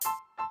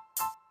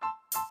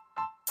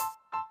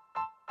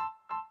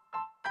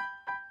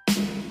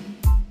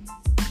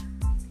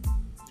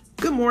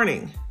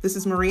morning. This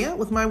is Maria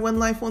with my One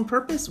Life, One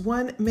Purpose,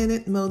 1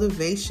 Minute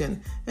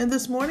Motivation. And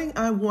this morning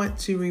I want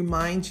to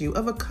remind you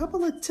of a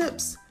couple of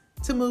tips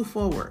to move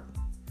forward.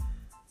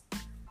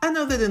 I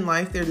know that in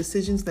life there are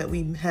decisions that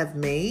we have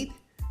made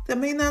that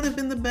may not have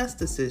been the best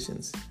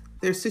decisions.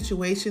 There are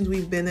situations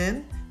we've been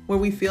in where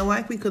we feel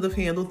like we could have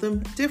handled them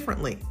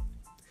differently.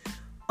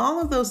 All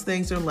of those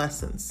things are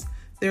lessons.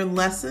 They're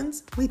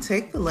lessons. We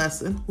take the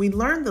lesson, we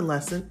learn the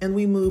lesson, and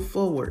we move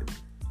forward.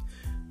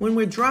 When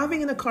we're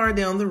driving in a car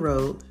down the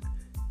road,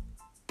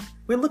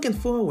 we're looking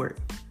forward.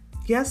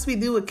 Yes, we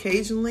do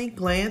occasionally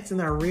glance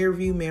in our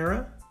rearview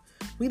mirror.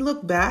 We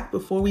look back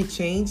before we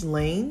change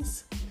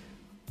lanes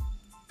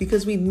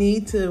because we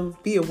need to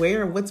be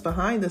aware of what's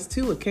behind us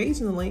too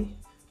occasionally.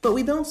 But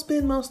we don't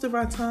spend most of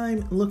our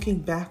time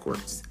looking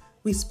backwards.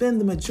 We spend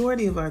the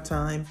majority of our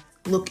time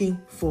looking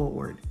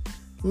forward.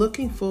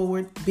 Looking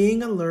forward,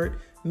 being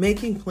alert,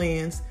 making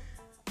plans,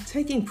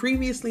 taking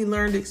previously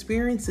learned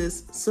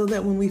experiences so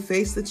that when we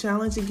face the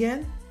challenge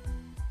again,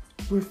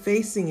 we're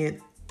facing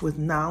it with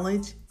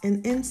knowledge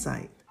and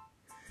insight.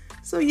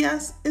 So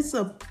yes, it's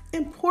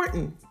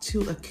important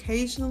to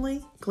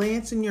occasionally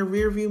glance in your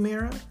rearview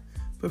mirror,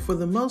 but for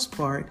the most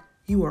part,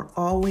 you are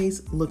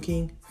always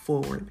looking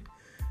forward.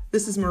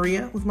 This is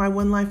Maria with my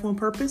One Life, One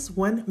Purpose,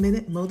 1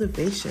 Minute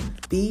Motivation.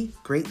 Be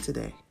great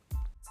today.